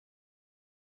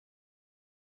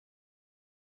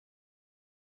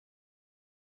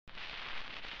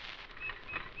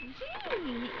Gee,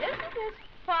 isn't this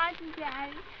fun,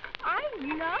 Daddy? I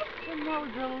love to mow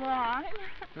the lawn.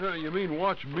 You mean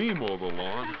watch me mow the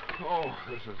lawn? Oh,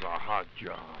 this is a hot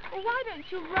job. Well, why don't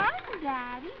you run,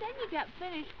 Daddy? Then you get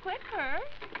finished quicker.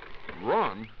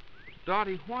 Run?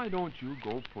 Dottie, why don't you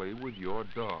go play with your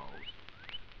dolls?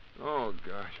 Oh,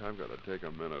 gosh, I've got to take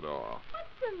a minute off. What's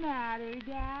the matter,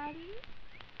 Daddy?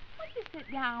 What'd you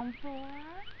sit down for?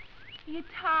 You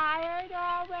tired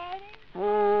already?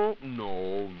 Oh,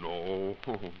 no.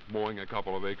 Mowing a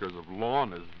couple of acres of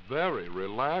lawn is very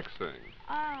relaxing.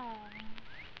 Oh.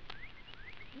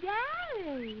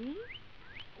 Daddy,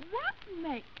 what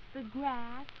makes the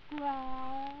grass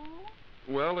grow?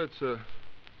 Well, it's,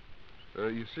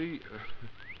 you see,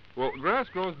 well, grass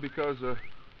grows because,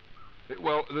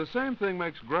 well, the same thing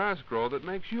makes grass grow that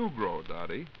makes you grow,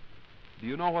 Dottie. Do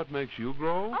you know what makes you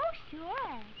grow? Oh,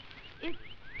 sure. It's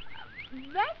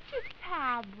vegetable.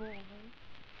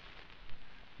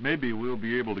 Maybe we'll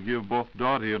be able to give both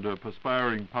Dottie and her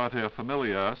perspiring pater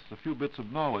familias a few bits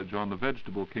of knowledge on the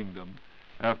vegetable kingdom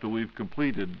after we've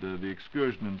completed the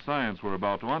excursion in science we're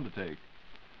about to undertake.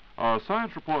 Our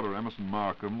science reporter, Emerson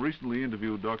Markham, recently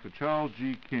interviewed Dr. Charles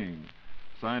G. King,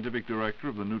 scientific director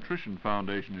of the Nutrition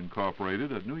Foundation,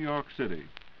 Incorporated at New York City.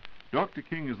 Dr.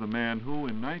 King is the man who,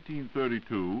 in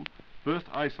 1932, first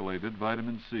isolated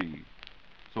vitamin C.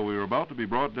 So we are about to be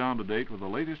brought down to date with the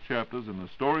latest chapters in the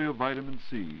story of vitamin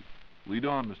C. Lead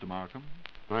on, Mr. Markham.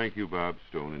 Thank you, Bob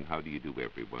Stone, and how do you do,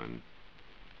 everyone?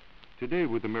 Today,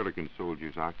 with American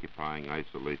soldiers occupying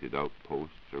isolated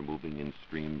outposts or moving in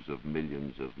streams of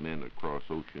millions of men across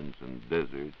oceans and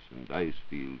deserts and ice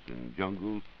fields and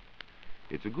jungles,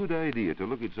 it's a good idea to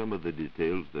look at some of the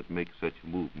details that make such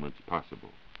movements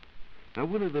possible. Now,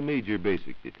 one of the major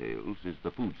basic details is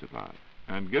the food supply.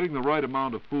 And getting the right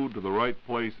amount of food to the right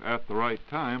place at the right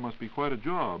time must be quite a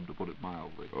job, to put it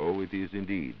mildly. Oh, it is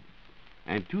indeed.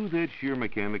 And to that sheer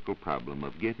mechanical problem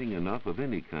of getting enough of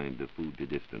any kind of food to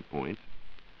distant points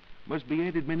must be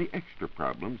added many extra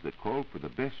problems that call for the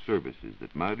best services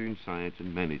that modern science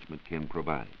and management can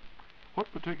provide.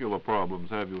 What particular problems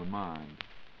have you in mind?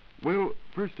 Well,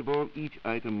 first of all, each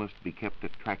item must be kept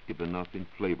attractive enough in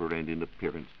flavor and in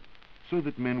appearance so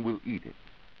that men will eat it.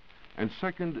 And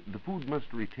second, the food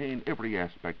must retain every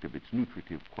aspect of its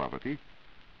nutritive quality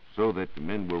so that the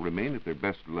men will remain at their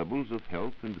best levels of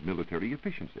health and military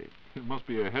efficiency. It must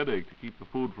be a headache to keep the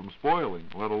food from spoiling,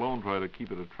 let alone try to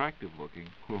keep it attractive looking.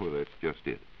 Oh, that's just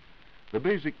it. The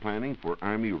basic planning for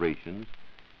Army rations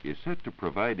is set to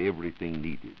provide everything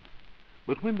needed.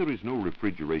 But when there is no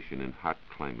refrigeration in hot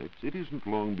climates, it isn't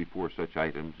long before such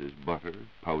items as butter,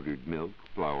 powdered milk,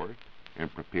 flour,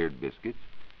 and prepared biscuits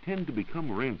tend to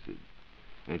become rancid,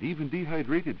 and even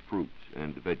dehydrated fruits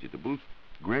and vegetables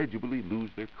gradually lose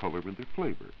their color and their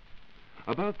flavor.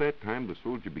 About that time, the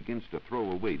soldier begins to throw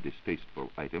away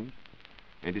distasteful items,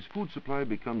 and his food supply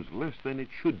becomes less than it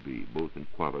should be, both in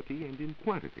quality and in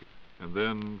quantity. And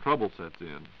then trouble sets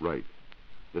in. Right.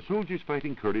 The soldier's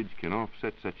fighting courage can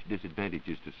offset such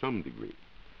disadvantages to some degree,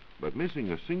 but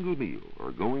missing a single meal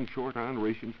or going short on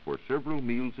rations for several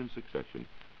meals in succession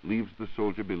leaves the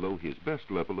soldier below his best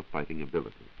level of fighting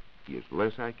ability. He is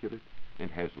less accurate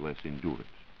and has less endurance.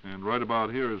 And right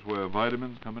about here is where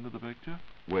vitamins come into the picture?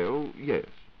 Well, yes.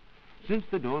 Since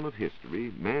the dawn of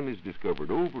history, man has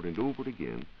discovered over and over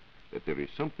again that there is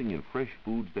something in fresh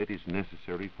foods that is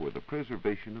necessary for the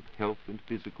preservation of health and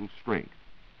physical strength.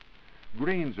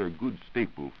 Grains are good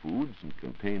staple foods and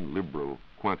contain liberal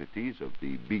quantities of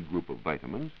the B group of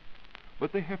vitamins,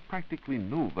 but they have practically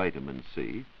no vitamin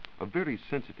C, a very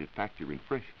sensitive factor in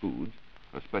fresh foods,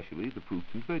 especially the fruits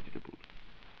and vegetables.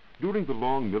 During the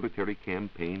long military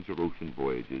campaigns or ocean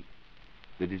voyages,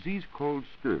 the disease called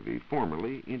scurvy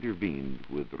formerly intervened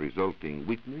with the resulting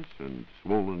weakness and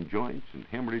swollen joints and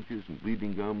hemorrhages and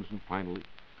bleeding gums and finally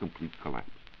complete collapse.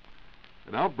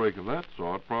 An outbreak of that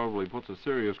sort probably puts a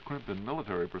serious crimp in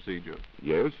military procedure.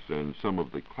 Yes, and some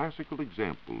of the classical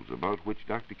examples about which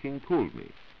Dr. King told me,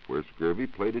 where scurvy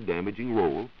played a damaging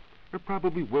role, are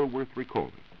probably well worth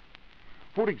recalling.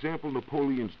 For example,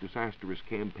 Napoleon's disastrous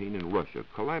campaign in Russia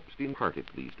collapsed in part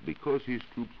at least because his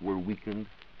troops were weakened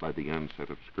by the onset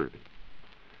of scurvy.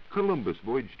 Columbus'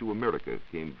 voyage to America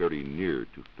came very near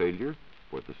to failure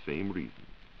for the same reason.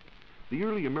 The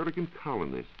early American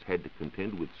colonists had to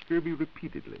contend with scurvy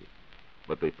repeatedly,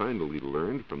 but they finally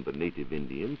learned from the native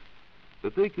Indians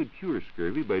that they could cure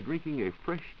scurvy by drinking a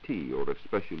fresh tea or a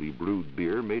specially brewed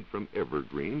beer made from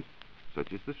evergreens,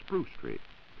 such as the spruce tree.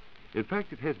 In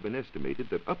fact, it has been estimated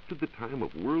that up to the time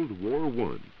of World War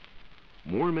I,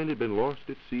 more men had been lost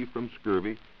at sea from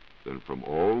scurvy than from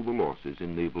all the losses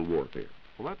in naval warfare.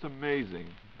 Well, that's amazing.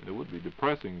 And it would be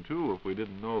depressing, too, if we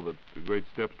didn't know that the great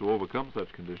steps to overcome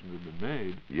such conditions had been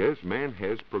made. Yes, man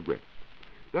has progressed.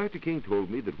 Dr. King told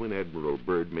me that when Admiral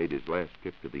Byrd made his last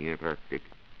trip to the Antarctic,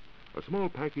 a small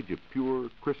package of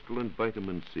pure crystalline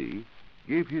vitamin C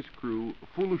gave his crew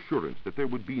full assurance that there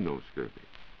would be no scurvy.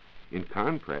 In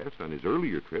contrast, on his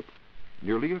earlier trip,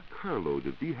 nearly a carload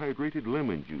of dehydrated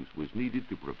lemon juice was needed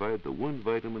to provide the one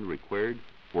vitamin required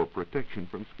for protection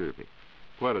from scurvy.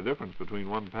 Quite a difference between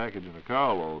one package and a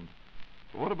carload.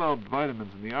 But what about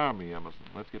vitamins in the Army, Emerson?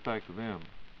 Let's get back to them.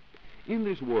 In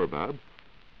this war, Bob,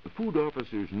 the food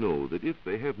officers know that if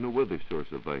they have no other source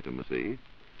of vitamin C,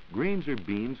 grains or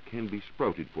beans can be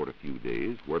sprouted for a few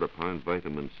days, whereupon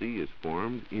vitamin C is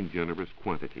formed in generous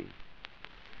quantity.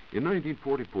 In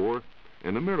 1944,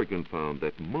 an American found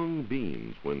that mung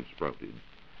beans, when sprouted,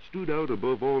 stood out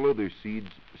above all other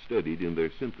seeds studied in their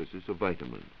synthesis of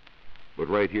vitamins. But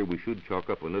right here we should chalk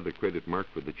up another credit mark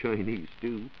for the Chinese,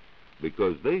 too,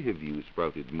 because they have used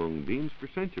sprouted mung beans for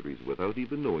centuries without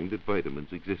even knowing that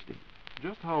vitamins existed.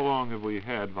 Just how long have we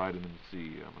had vitamin C,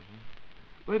 Emerson?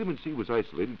 Vitamin C was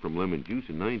isolated from lemon juice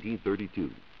in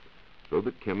 1932, so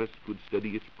that chemists could study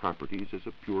its properties as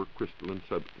a pure crystalline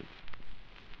substance.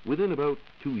 Within about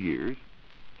 2 years,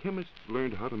 chemists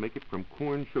learned how to make it from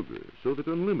corn sugar so that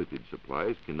unlimited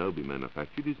supplies can now be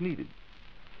manufactured as needed.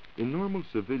 In normal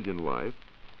civilian life,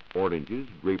 oranges,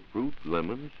 grapefruit,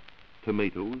 lemons,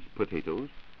 tomatoes, potatoes,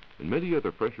 and many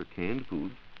other fresh or canned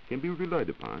foods can be relied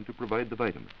upon to provide the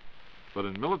vitamin. But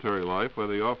in military life, where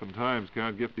they oftentimes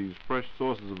can't get these fresh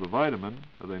sources of the vitamin,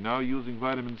 are they now using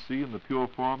vitamin C in the pure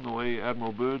form the way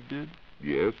Admiral Byrd did?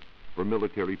 Yes, for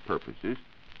military purposes,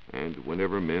 and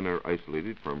whenever men are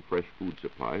isolated from fresh food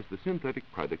supplies, the synthetic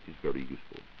product is very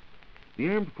useful. The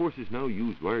armed forces now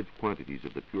use large quantities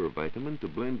of the pure vitamin to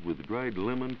blend with dried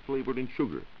lemon flavor and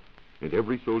sugar, and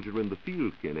every soldier in the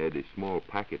field can add a small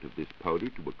packet of this powder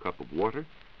to a cup of water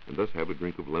and thus have a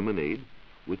drink of lemonade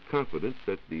with confidence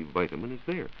that the vitamin is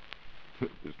there.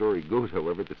 The story goes,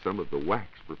 however, that some of the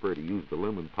whacks prefer to use the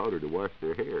lemon powder to wash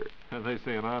their hair. And they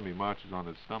say an army marches on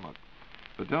its stomach.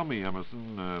 But tell me,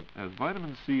 Emerson, has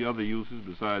vitamin C other uses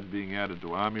besides being added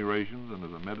to army rations and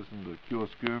as a medicine to cure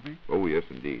scurvy? Oh, yes,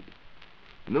 indeed.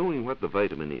 Knowing what the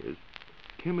vitamin is,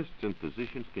 chemists and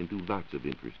physicians can do lots of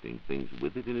interesting things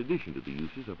with it in addition to the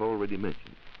uses I've already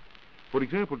mentioned. For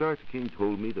example, Dr. King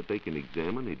told me that they can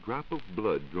examine a drop of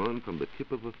blood drawn from the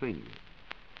tip of a finger,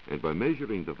 and by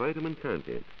measuring the vitamin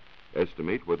content,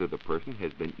 estimate whether the person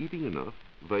has been eating enough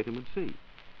vitamin C.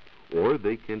 Or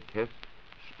they can test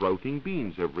sprouting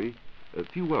beans every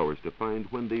few hours to find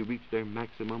when they reach their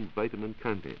maximum vitamin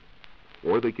content.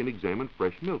 Or they can examine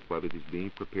fresh milk while it is being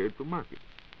prepared for market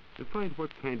and find what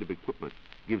kind of equipment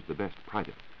gives the best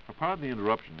product. Pardon the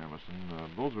interruption, Emerson.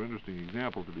 Those are interesting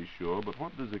examples, to be sure, but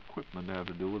what does equipment have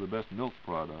to do with the best milk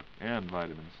product and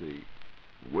vitamin C?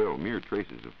 Well, mere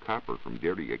traces of copper from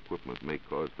dairy equipment may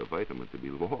cause the vitamin to be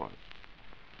lost.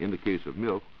 In the case of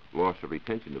milk, loss or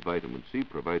retention of vitamin C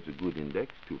provides a good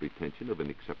index to retention of an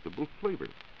acceptable flavor.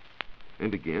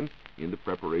 And again, in the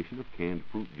preparation of canned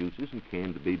fruit juices and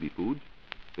canned baby foods,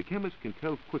 the chemist can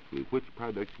tell quickly which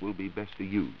products will be best to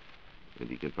use, and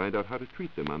he can find out how to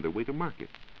treat them on their way to market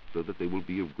so that they will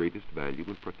be of greatest value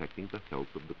in protecting the health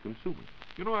of the consumer.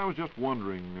 You know, I was just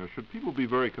wondering, should people be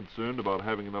very concerned about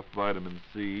having enough vitamin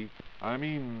C? I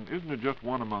mean, isn't it just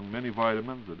one among many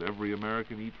vitamins that every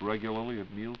American eats regularly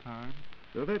at mealtime?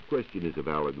 Now, that question is a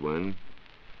valid one,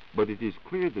 but it is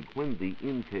clear that when the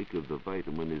intake of the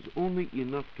vitamin is only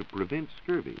enough to prevent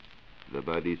scurvy, the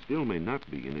body still may not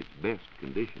be in its best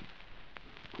condition.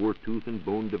 Poor tooth and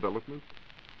bone development,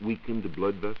 weakened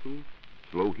blood vessels,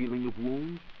 slow healing of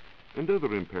wounds, and other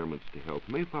impairments to health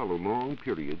may follow long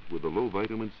periods with a low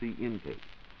vitamin C intake.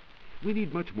 We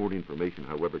need much more information,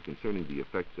 however, concerning the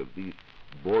effects of these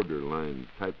borderline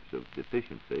types of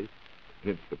deficiency,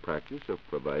 hence the practice of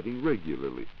providing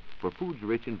regularly for foods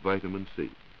rich in vitamin C,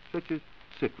 such as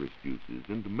citrus juices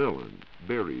and melons,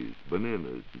 berries,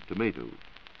 bananas, and tomatoes.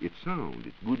 It's sound,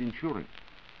 it's good insurance.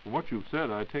 From what you've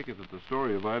said, I take it that the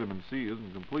story of vitamin C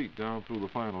isn't complete down through the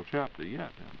final chapter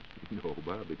yet, Emerson. No,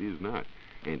 Bob, it is not.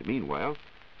 And meanwhile,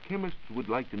 chemists would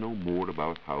like to know more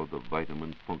about how the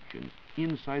vitamin functions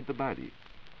inside the body.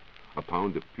 A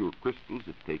pound of pure crystals,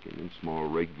 if taken in small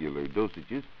regular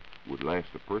dosages, would last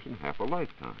a person half a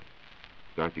lifetime.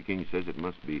 Dr. King says it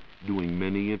must be doing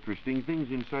many interesting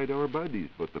things inside our bodies,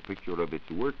 but the picture of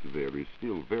its work there is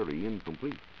still very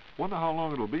incomplete. Wonder how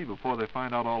long it'll be before they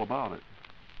find out all about it.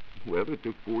 Well, it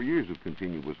took 4 years of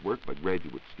continuous work by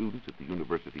graduate students at the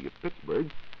University of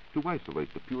Pittsburgh to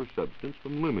isolate the pure substance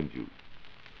from lemon juice.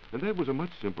 And that was a much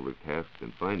simpler task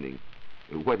than finding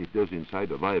what it does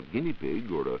inside a live guinea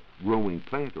pig or a growing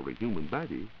plant or a human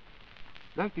body.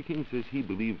 Dr. King says he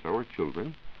believes our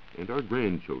children and our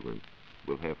grandchildren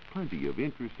will have plenty of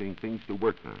interesting things to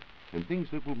work on and things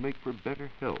that will make for better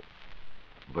health.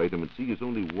 Vitamin C is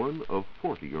only one of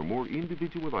 40 or more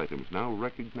individual items now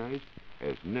recognized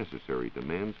as necessary to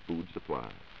man's food supply.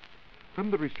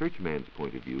 From the research man's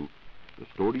point of view, the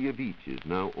story of each is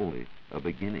now only a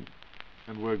beginning.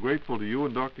 And we're grateful to you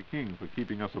and Dr. King for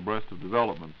keeping us abreast of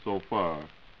developments so far.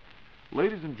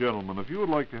 Ladies and gentlemen, if you would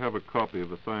like to have a copy of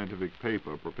the scientific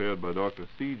paper prepared by Dr.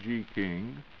 C.G.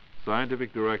 King,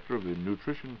 Scientific Director of the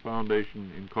Nutrition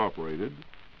Foundation, Incorporated,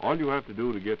 all you have to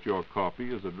do to get your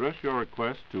copy is address your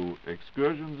request to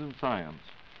Excursions in Science,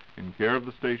 in care of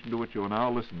the station to which you are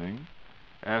now listening,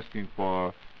 asking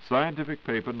for Scientific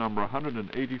Paper number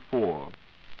 184,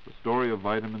 The Story of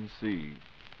Vitamin C.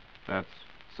 That's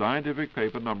Scientific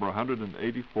Paper number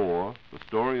 184, The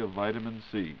Story of Vitamin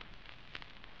C.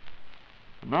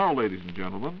 And now, ladies and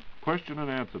gentlemen, question and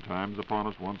answer time is upon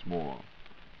us once more.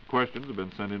 The questions have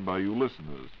been sent in by you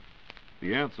listeners.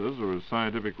 The answers are as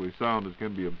scientifically sound as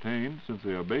can be obtained, since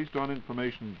they are based on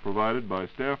information provided by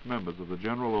staff members of the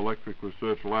General Electric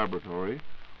Research Laboratory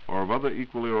or of other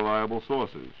equally reliable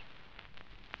sources.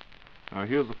 Now,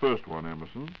 here's the first one,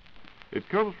 Emerson. It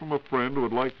comes from a friend who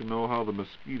would like to know how the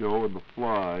mosquito and the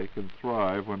fly can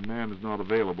thrive when man is not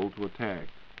available to attack.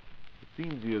 It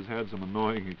seems he has had some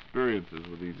annoying experiences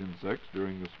with these insects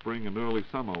during the spring and early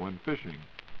summer when fishing.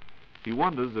 He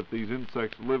wonders if these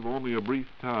insects live only a brief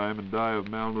time and die of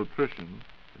malnutrition,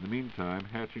 in the meantime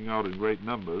hatching out in great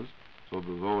numbers, so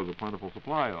there's always a plentiful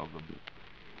supply of them.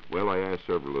 Well, I asked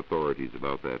several authorities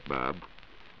about that, Bob.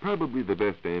 Probably the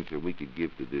best answer we could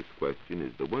give to this question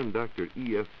is the one Dr.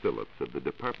 E.F. Phillips of the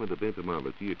Department of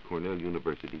Entomology at Cornell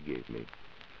University gave me.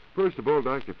 First of all,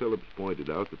 Dr. Phillips pointed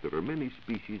out that there are many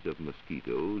species of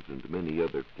mosquitoes and many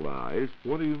other flies.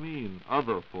 What do you mean,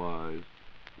 other flies?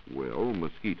 Well,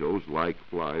 mosquitoes, like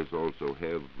flies, also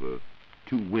have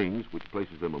 2 wings, which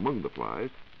places them among the flies.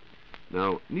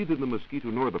 Now, neither the mosquito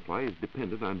nor the fly is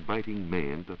dependent on biting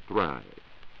man to thrive.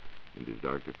 And as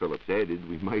Dr. Phillips added,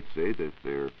 we might say that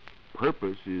their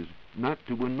purpose is not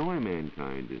to annoy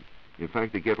mankind. In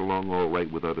fact, they get along all right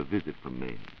without a visit from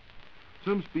man.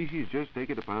 Some species just take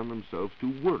it upon themselves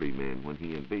to worry man when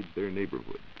he invades their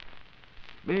neighborhood.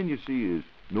 Man, you see, is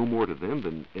no more to them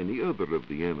than any other of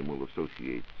the animal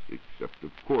associates, except,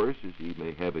 of course, as he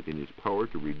may have it in his power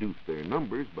to reduce their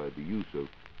numbers by the use of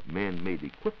man-made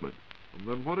equipment. And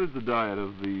then what is the diet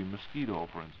of the mosquito,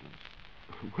 for instance?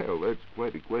 Well, that's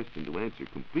quite a question to answer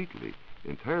completely.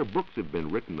 Entire books have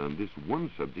been written on this one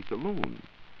subject alone.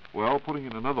 Well, putting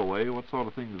it another way, what sort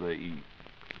of things do they eat?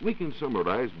 We can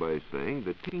summarize by saying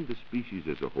that taking the species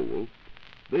as a whole,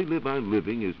 they live on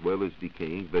living as well as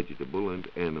decaying vegetable and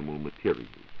animal materials.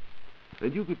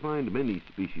 And you could find many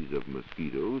species of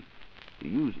mosquitoes to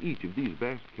use each of these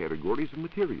vast categories of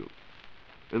materials.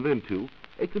 And then, too,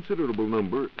 a considerable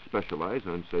number specialize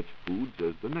on such foods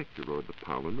as the nectar or the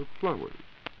pollen of flowers.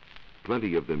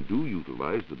 Plenty of them do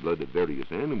utilize the blood of various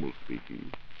animal species.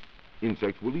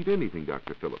 Insects will eat anything,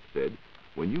 Dr. Phillips said,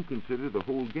 when you consider the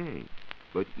whole gang.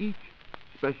 But each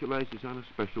specializes on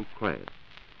a special class,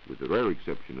 with the rare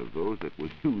exception of those that will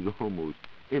use almost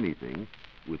anything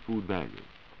with food value.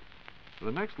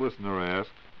 The next listener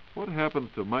asks, what happens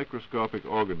to microscopic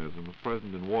organisms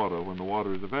present in water when the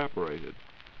water is evaporated?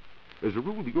 As a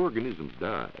rule, the organisms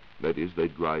die. That is, they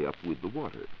dry up with the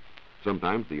water.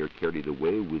 Sometimes they are carried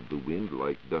away with the wind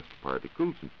like dust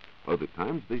particles, and other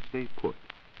times they stay put.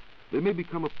 They may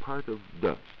become a part of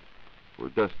dust, for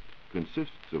dust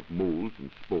consists of molds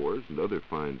and spores and other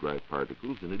fine dry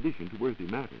particles in addition to earthy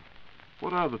matter.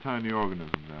 What are the tiny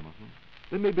organisms, Emerson?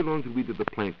 They may belong to either the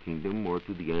plant kingdom or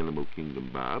to the animal kingdom,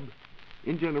 Bob.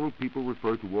 In general, people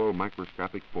refer to all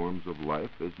microscopic forms of life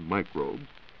as microbes,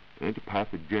 and to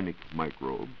pathogenic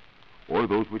microbes, or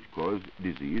those which cause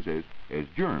disease as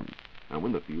germs. Now,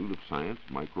 in the field of science,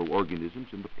 microorganisms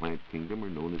in the plant kingdom are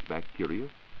known as bacteria,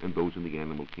 and those in the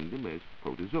animal kingdom as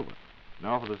protozoa.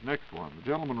 Now for this next one.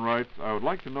 The gentleman writes, I would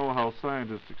like to know how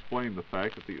scientists explain the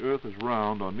fact that the Earth is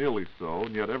round, or nearly so,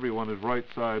 and yet everyone is right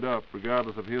side up,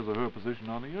 regardless of his or her position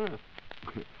on the Earth.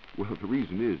 Well, the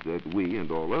reason is that we and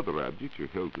all other objects are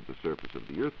held to the surface of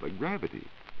the Earth by gravity,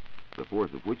 the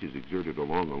force of which is exerted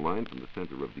along a line from the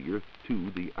center of the Earth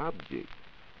to the object.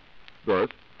 Thus,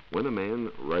 when a man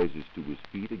rises to his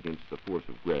feet against the force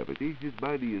of gravity, his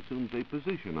body assumes a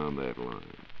position on that line.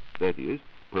 That is,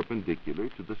 perpendicular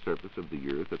to the surface of the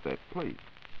Earth at that place.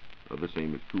 The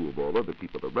same is true of all other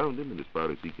people around him and as far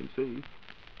as he can see.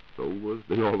 so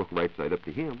they all look right side up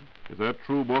to him. Is that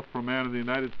true both for a man in the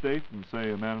United States and,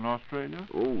 say, a man in Australia?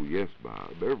 Oh, yes,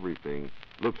 Bob. Everything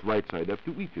looks right side up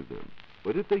to each of them.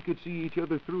 But if they could see each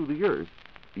other through the earth,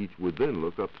 each would then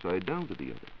look upside down to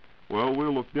the other. Well,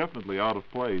 we'll look definitely out of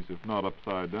place, if not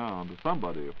upside down, to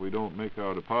somebody if we don't make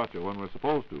our departure when we're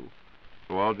supposed to.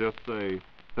 So I'll just say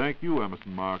thank you,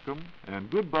 Emerson Markham, and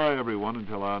goodbye, everyone,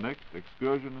 until our next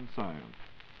excursion in science.